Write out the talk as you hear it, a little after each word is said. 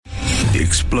the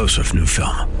explosive new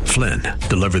film, Flynn,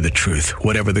 Deliver the Truth,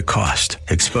 Whatever the Cost,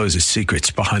 exposes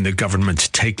secrets behind the government's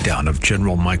takedown of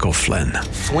General Michael Flynn.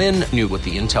 Flynn knew what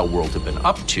the intel world had been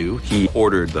up to. He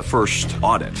ordered the first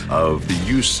audit of the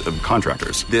use of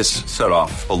contractors. This set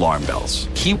off alarm bells.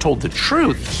 He told the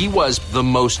truth. He was the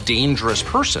most dangerous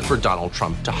person for Donald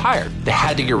Trump to hire. They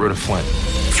had to get rid of Flynn.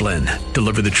 Flynn,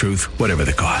 Deliver the Truth, Whatever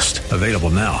the Cost. Available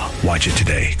now. Watch it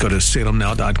today. Go to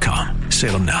salemnow.com.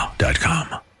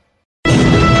 salemnow.com.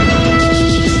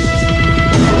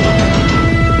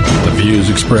 The views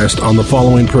expressed on the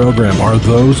following program are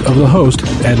those of the host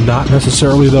and not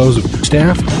necessarily those of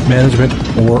staff, management,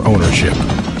 or ownership.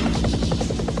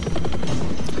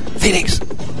 Phoenix,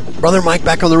 Brother Mike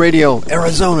back on the radio.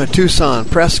 Arizona, Tucson,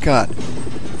 Prescott,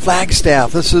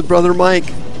 Flagstaff. This is Brother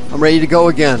Mike. I'm ready to go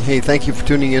again. Hey, thank you for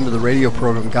tuning into the radio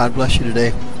program. God bless you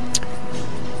today.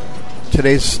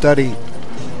 Today's study,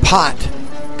 pot,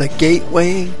 the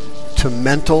gateway to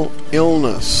mental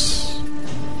illness.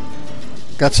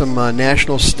 Got some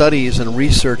national studies and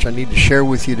research I need to share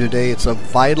with you today. It's of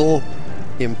vital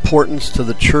importance to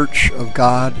the Church of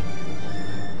God,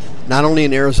 not only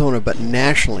in Arizona, but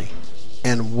nationally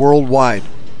and worldwide.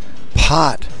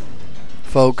 Pot,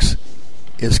 folks,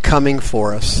 is coming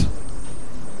for us.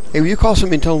 Hey, will you call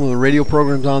somebody and tell them the radio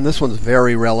program's on? This one's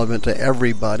very relevant to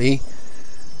everybody.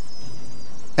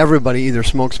 Everybody either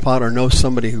smokes pot or knows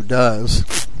somebody who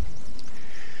does.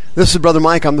 This is Brother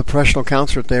Mike. I'm the professional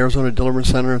counselor at the Arizona Deliverance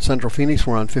Center in Central Phoenix.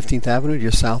 We're on 15th Avenue,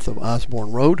 just south of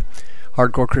Osborne Road.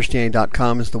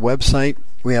 HardcoreChristianity.com is the website.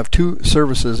 We have 2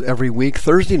 services every week.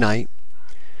 Thursday night,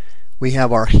 we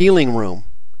have our healing room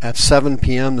at 7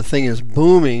 p.m. The thing is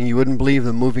booming. You wouldn't believe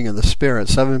the moving of the Spirit.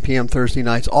 7 p.m. Thursday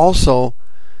nights. Also,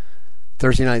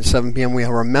 Thursday night at 7 p.m., we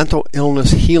have our mental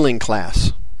illness healing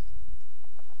class.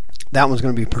 That one's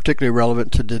going to be particularly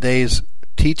relevant to today's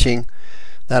teaching.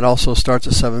 That also starts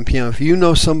at 7 p.m. If you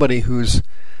know somebody who's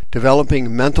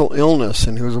developing mental illness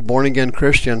and who's a born-again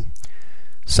Christian,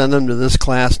 send them to this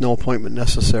class. No appointment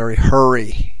necessary.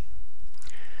 Hurry.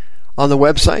 On the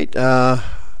website,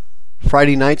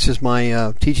 Friday nights is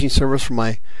my teaching service for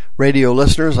my radio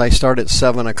listeners. I start at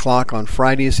 7 o'clock on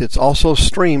Fridays. It's also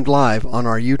streamed live on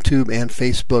our YouTube and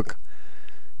Facebook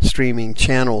streaming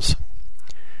channels.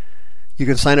 You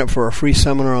can sign up for a free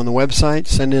seminar on the website.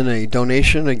 Send in a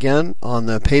donation again on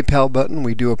the PayPal button.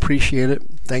 We do appreciate it.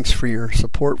 Thanks for your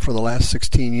support for the last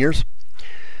 16 years.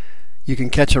 You can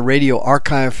catch a radio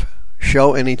archive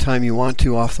show anytime you want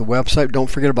to off the website. Don't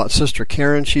forget about Sister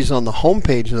Karen. She's on the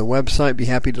homepage of the website. Be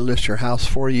happy to list your house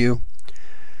for you.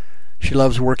 She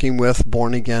loves working with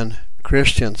born-again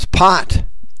Christians. Pot,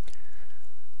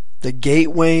 the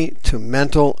gateway to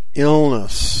mental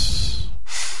illness.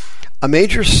 A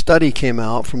major study came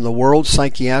out from the World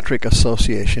Psychiatric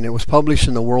Association. It was published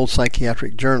in the World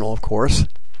Psychiatric Journal, of course.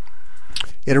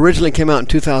 It originally came out in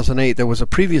 2008. There was a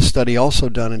previous study also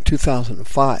done in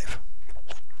 2005.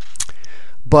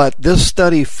 But this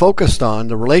study focused on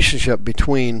the relationship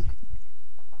between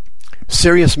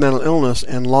serious mental illness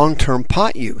and long-term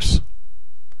pot use.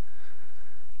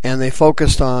 And they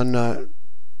focused on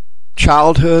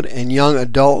childhood and young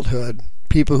adulthood,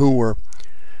 people who were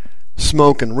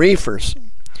smoking reefers.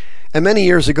 And many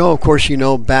years ago, of course, you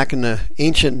know, back in the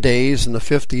ancient days in the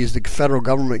 50s, the federal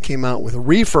government came out with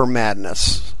Reefer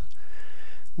Madness.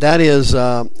 That is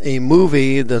a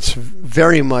movie that's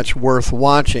very much worth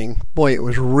watching. Boy, it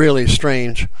was really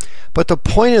strange. But the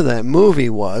point of that movie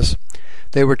was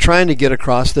they were trying to get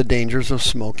across the dangers of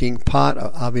smoking pot.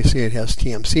 Obviously, it has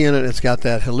TMC in it. It's got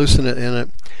that hallucinant in it.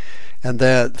 And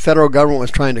the federal government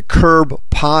was trying to curb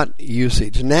pot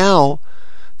usage. Now,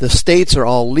 the states are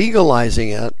all legalizing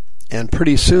it, and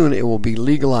pretty soon it will be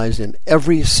legalized in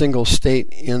every single state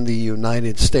in the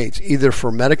United States, either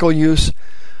for medical use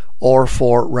or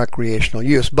for recreational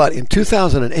use. But in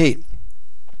 2008,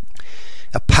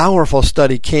 a powerful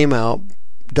study came out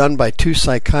done by 2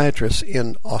 psychiatrists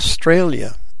in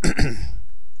Australia.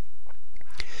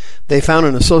 They found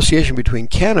an association between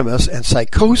cannabis and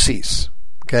psychoses.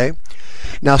 Okay?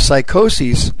 Now,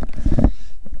 psychoses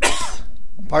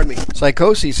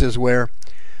is where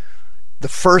the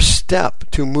first step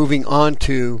to moving on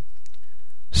to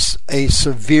a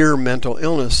severe mental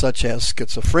illness such as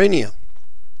schizophrenia.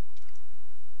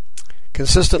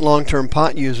 Consistent long-term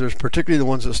pot users, particularly the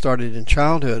ones that started in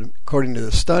childhood, according to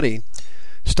the study,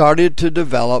 started to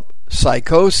develop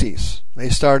psychoses. They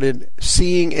started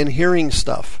seeing and hearing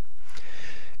stuff.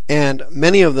 And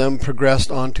many of them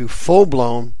progressed on to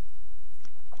full-blown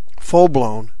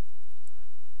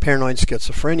paranoid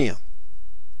schizophrenia.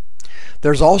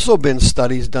 There's also been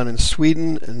studies done in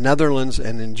Sweden, Netherlands,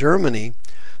 and in Germany.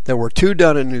 There were 2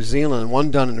 done in New Zealand,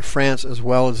 1 done in France, as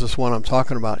well as this one I'm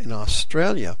talking about in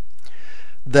Australia,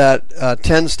 that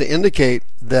tends to indicate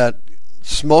that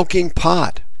smoking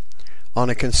pot on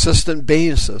a consistent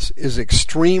basis is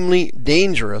extremely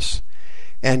dangerous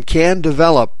and can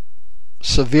develop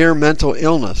severe mental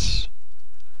illness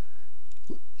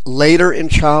later in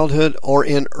childhood or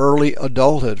in early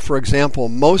adulthood. For example,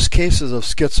 most cases of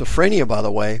schizophrenia, by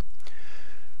the way,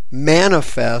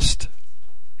 manifest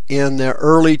in their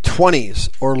early 20s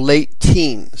or late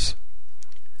teens,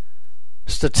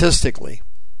 statistically.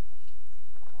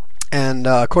 And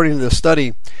according to the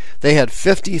study, they had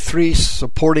 53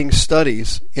 supporting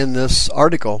studies in this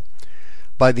article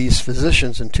by these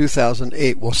physicians in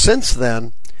 2008. Well, since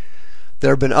then,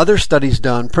 there have been other studies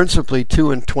done, principally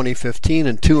 2 in 2015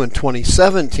 and 2 in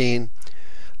 2017,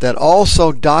 that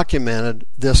also documented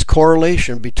this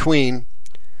correlation between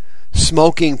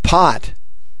smoking pot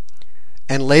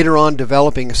and later on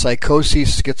developing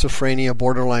psychosis, schizophrenia,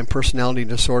 borderline personality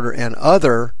disorder, and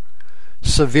other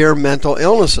severe mental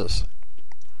illnesses.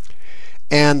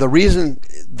 And the reason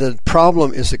the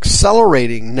problem is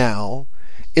accelerating now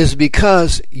is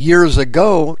because years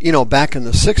ago, back in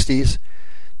the 60s,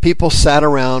 people sat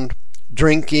around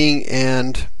drinking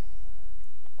and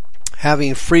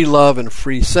having free love and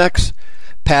free sex,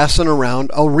 passing around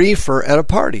a reefer at a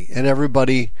party, and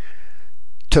everybody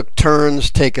took turns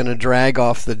taking a drag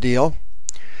off the deal.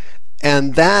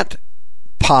 And that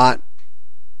pot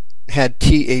had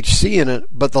THC in it,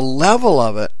 but the level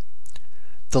of it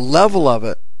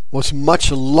was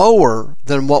much lower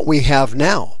than what we have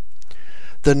now.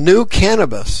 The new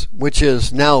cannabis, which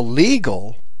is now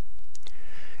legal,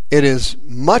 it is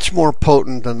much more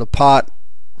potent than the pot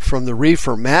from the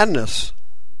Reefer Madness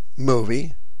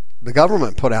movie the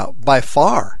government put out, by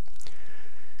far.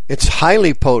 It's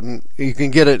highly potent. You can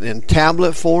get it in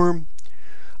tablet form.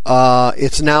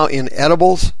 It's now in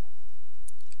edibles.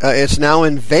 It's now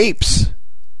in vapes.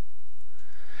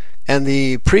 And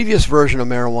the previous version of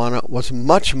marijuana was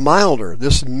much milder.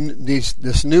 This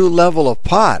new level of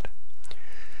pot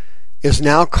is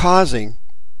now causing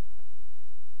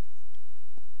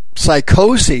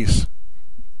psychoses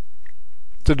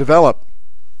to develop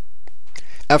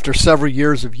after several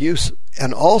years of use.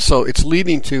 And also it's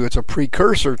a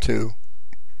precursor to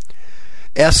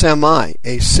SMI,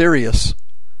 a serious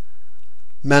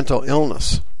mental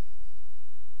illness.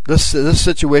 This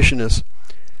situation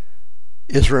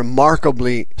is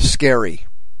remarkably scary.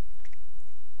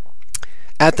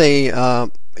 At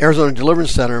the Arizona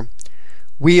Deliverance Center,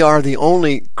 we are the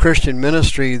only Christian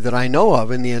ministry that I know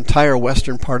of in the entire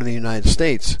western part of the United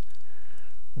States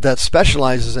that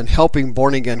specializes in helping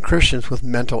born-again Christians with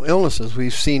mental illnesses.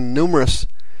 We've seen numerous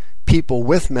people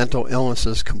with mental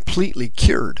illnesses completely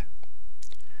cured.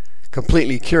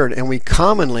 And we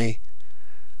commonly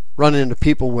run into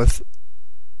people with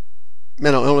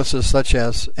mental illnesses such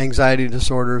as anxiety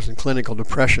disorders and clinical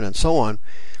depression and so on.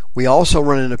 We also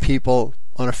run into people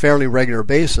on a fairly regular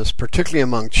basis, particularly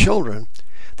among children.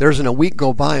 There isn't a week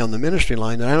go by on the ministry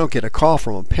line that I don't get a call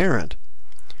from a parent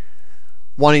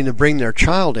wanting to bring their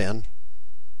child in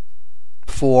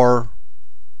for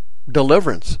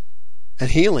deliverance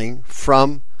and healing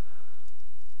from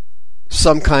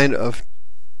some kind of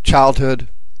childhood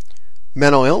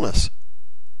mental illness.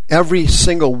 Every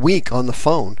single week on the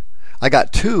phone. I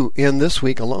got 2 in this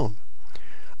week alone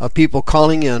of people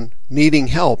calling in needing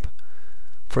help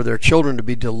for their children to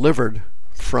be delivered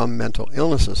from mental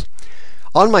illnesses.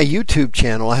 On my YouTube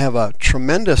channel, I have a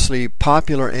tremendously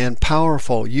popular and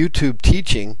powerful YouTube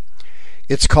teaching.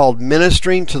 It's called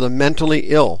Ministering to the Mentally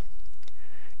Ill.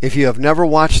 If you have never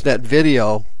watched that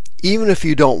video, even if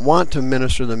you don't want to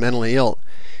minister to the mentally ill,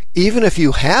 even if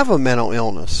you have a mental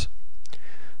illness,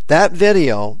 that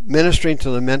video, Ministering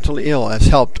to the Mentally Ill, has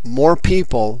helped more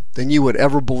people than you would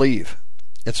ever believe.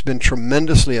 It's been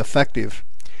tremendously effective.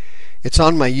 It's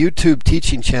on my YouTube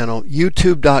teaching channel,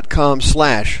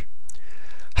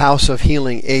 youtube.com/House of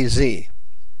Healing AZ.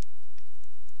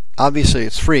 Obviously,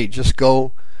 it's free. Just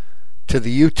go to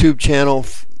the YouTube channel,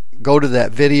 go to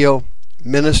that video,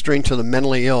 Ministering to the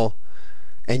Mentally Ill,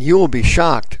 and you will be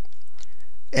shocked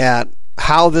at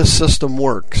how this system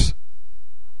works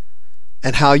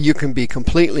and how you can be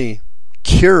completely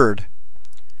cured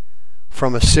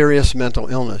from a serious mental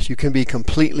illness. You can be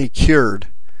completely cured.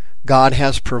 God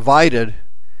has provided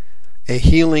a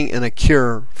healing and a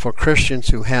cure for Christians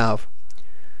who have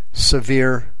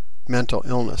severe mental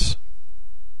illness.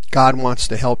 God wants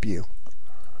to help you,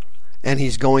 and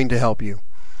He's going to help you.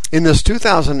 In this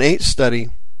 2008 study,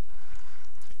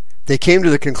 They came to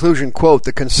the conclusion, quote,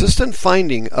 the consistent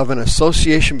finding of an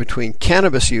association between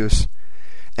cannabis use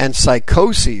and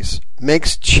psychoses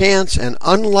makes chance an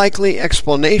unlikely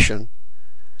explanation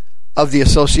of the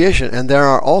association. And there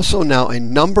are also now a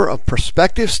number of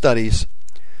prospective studies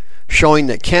showing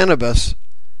that cannabis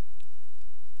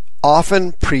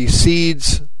often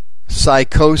precedes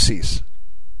psychoses.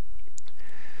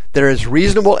 There is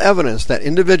reasonable evidence that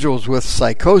individuals with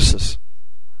psychosis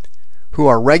who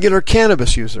are regular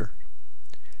cannabis users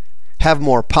have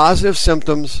more positive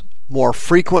symptoms, more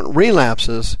frequent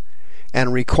relapses,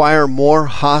 and require more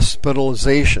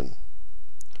hospitalization.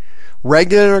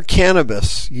 Regular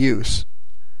cannabis use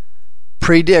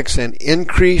predicts an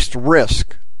increased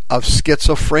risk of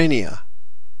schizophrenia.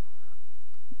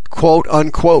 Quote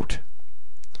unquote.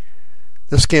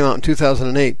 This came out in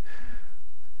 2008.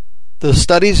 The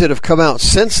studies that have come out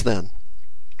since then,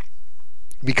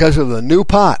 because of the new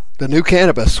pot, the new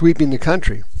cannabis sweeping the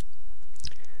country,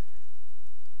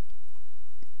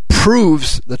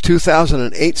 proves the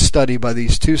 2008 study by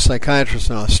these two psychiatrists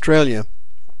in Australia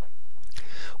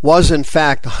was in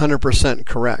fact 100%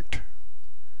 correct.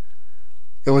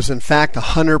 It was in fact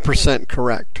 100%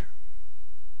 correct.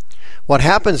 What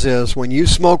happens is when you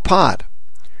smoke pot,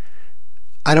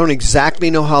 I don't exactly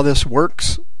know how this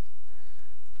works,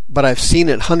 but I've seen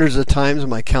it hundreds of times in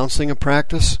my counseling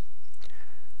practice.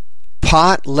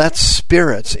 Pot lets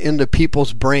spirits into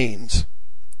people's brains,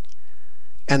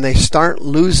 and they start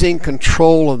losing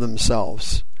control of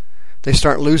themselves. They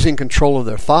start losing control of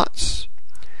their thoughts.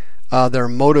 Their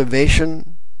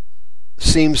motivation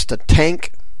seems to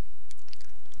tank.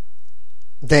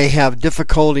 They have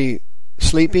difficulty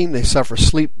sleeping. They suffer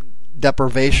sleep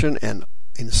deprivation and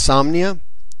insomnia.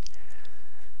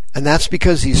 And that's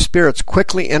because these spirits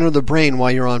quickly enter the brain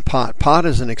while you're on pot. Pot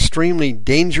is an extremely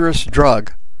dangerous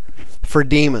drug for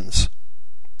demons.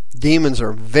 Demons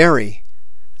are very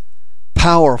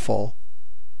powerful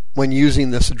when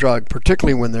using this drug,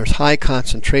 particularly when there's high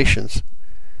concentrations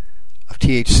of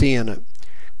THC in it.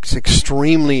 It's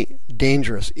extremely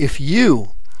dangerous. If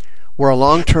you were a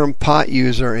long-term pot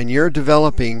user and you're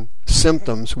developing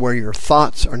symptoms where your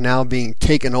thoughts are now being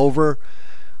taken over,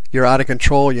 you're out of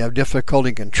control, you have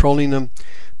difficulty controlling them,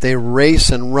 they race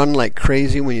and run like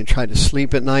crazy when you try to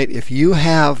sleep at night. If you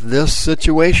have this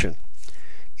situation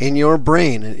in your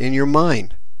brain and in your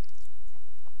mind,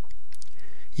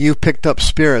 you've picked up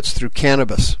spirits through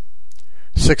cannabis.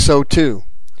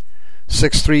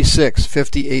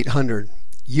 602-636-5800.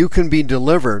 You can be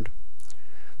delivered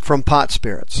from pot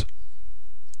spirits.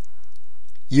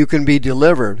 You can be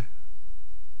delivered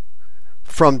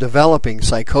from developing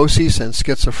psychosis and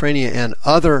schizophrenia and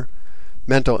other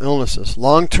mental illnesses.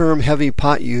 Long-term heavy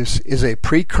pot use is a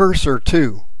precursor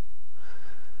to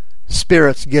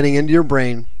spirits getting into your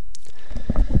brain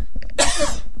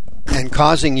and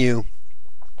causing you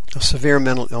a severe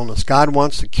mental illness. God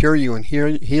wants to cure you and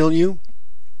heal you.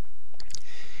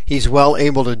 He's well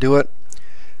able to do it.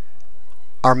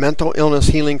 Our mental illness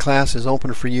healing class is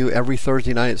open for you every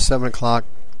Thursday night at 7 o'clock.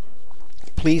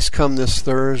 Please come this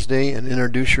Thursday and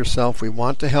introduce yourself. We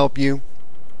want to help you.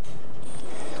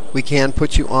 We can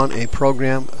put you on a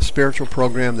program, a spiritual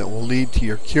program that will lead to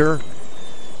your cure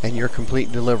and your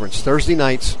complete deliverance. Thursday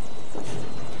nights,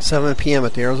 7 p.m.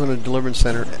 at the Arizona Deliverance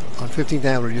Center on 15th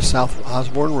Avenue, just south of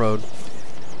Osborne Road.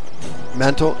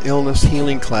 Mental illness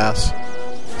healing class,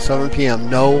 7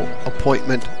 p.m. No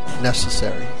appointment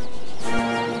necessary.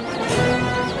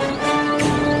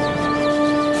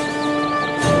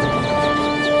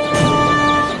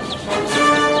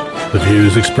 The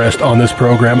views expressed on this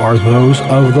program are those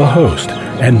of the host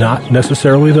and not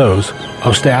necessarily those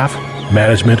of staff,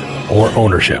 management, or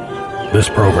ownership. This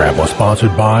program was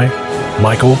sponsored by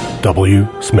Michael W.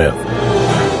 Smith.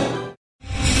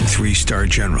 3-star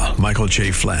General Michael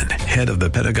J. Flynn, head of the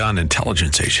Pentagon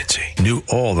Intelligence Agency, knew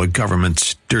all the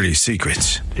government's dirty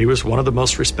secrets. He was one of the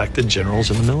most respected generals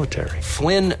in the military.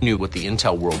 Flynn knew what the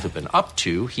intel world had been up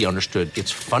to. He understood its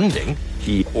funding.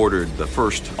 He ordered the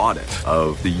first audit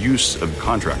of the use of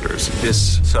contractors.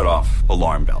 This set off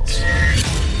alarm bells.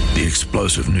 The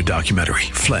explosive new documentary,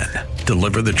 Flynn,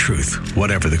 Deliver the Truth,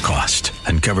 Whatever the Cost,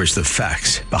 uncovers the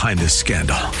facts behind this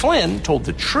scandal. Flynn told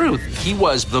the truth. He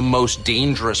was the most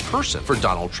dangerous person for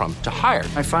Donald Trump to hire.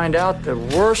 I find out the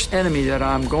worst enemy that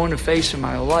I'm going to face in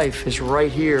my life is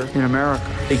right here in America.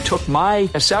 They took my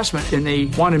assessment and they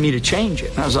wanted me to change it.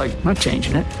 And I was like, I'm not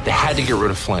changing it. They had to get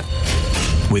rid of Flynn.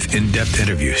 With in-depth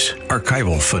interviews,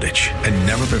 archival footage, and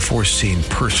never-before-seen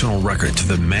personal records of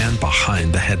the man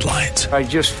behind the headlines. I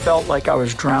just felt like I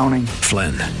was drowning.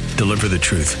 Flynn, deliver the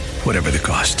truth, whatever the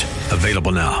cost.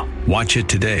 Available now. Watch it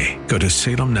today. Go to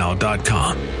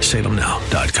salemnow.com.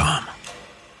 salemnow.com.